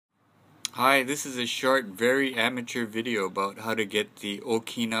Hi, this is a short, very amateur video about how to get the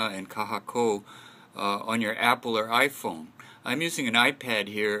Okina and Kahakō on your Apple or iPhone. I'm using an iPad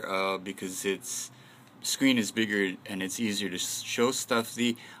here because its screen is bigger and it's easier to show stuff.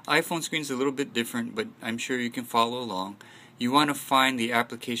 The iPhone screen is a little bit different, but I'm sure you can follow along. You want to find the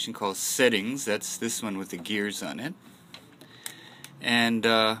application called Settings. That's this one with the gears on it. And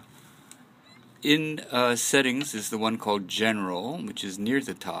in Settings is the one called General, which is near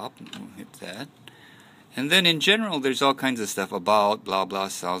the top. We'll hit that. And then in General, there's all kinds of stuff about blah blah,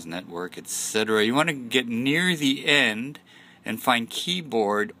 sales network, etc. You want to get near the end and find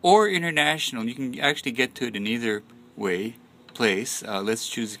Keyboard or International. You can actually get to it in either place. Let's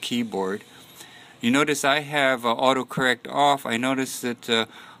choose Keyboard. You notice I have autocorrect off. I notice that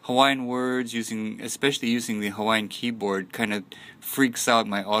Hawaiian words, especially using the Hawaiian Keyboard, kind of freaks out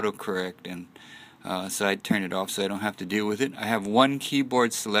my autocorrect, and so I turn it off so I don't have to deal with it. I have one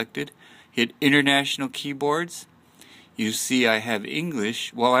keyboard selected. Hit International Keyboards. You see I have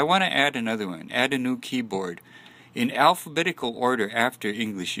English. Well, I want to add another one. Add a new keyboard. In alphabetical order after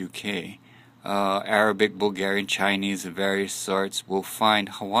English UK. Arabic, Bulgarian, Chinese of various sorts. We'll find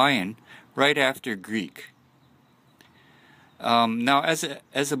Hawaiian right after Greek. Now,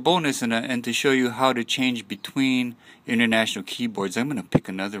 as a bonus and to show you how to change between international keyboards, I'm going to pick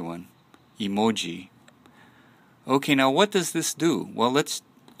another one. Emoji. Okay, now what does this do? Well, let's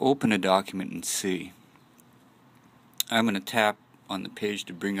open a document and see. I'm going to tap on the page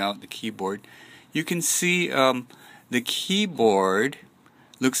to bring out the keyboard. You can see the keyboard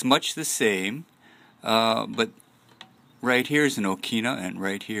looks much the same, but right here is an Okina and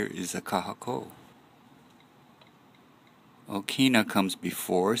right here is a Kahakō. Okina comes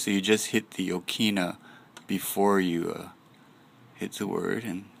before, so you just hit the Okina before you hit the word,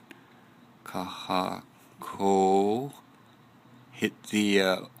 and Kahakō, hit the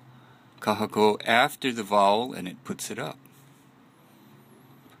Kahakō after the vowel and it puts it up.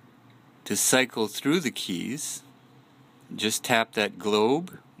 To cycle through the keys, just tap that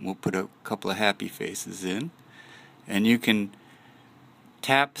globe. We'll put a couple of happy faces in, and you can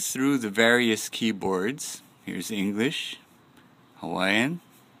tap through the various keyboards. Here's English, Hawaiian,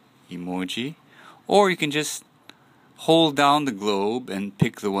 emoji, or you can just hold down the globe and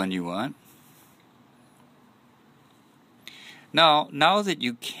pick the one you want. Now that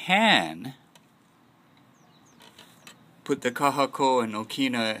you can put the Kahakō and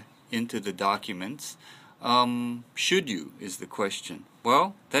Okina into the documents, should you, is the question.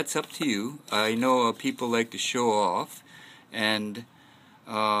 Well, that's up to you. I know people like to show off, and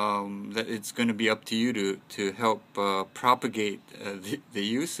that it's going to be up to you to help propagate the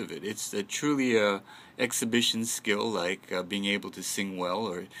use of it. It's truly a exhibition skill, like being able to sing well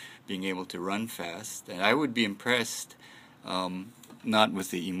or being able to run fast. And I would be impressed, not with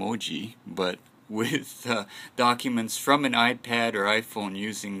the emoji, but with documents from an iPad or iPhone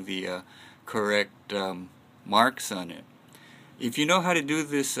using the correct marks on it. If you know how to do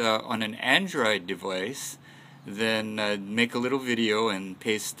this on an Android device, then make a little video and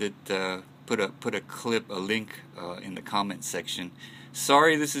paste it, put a clip, a link in the comment section.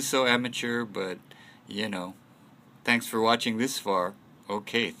 Sorry this is so amateur, but you know, thanks for watching this far.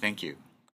 Okay, thank you.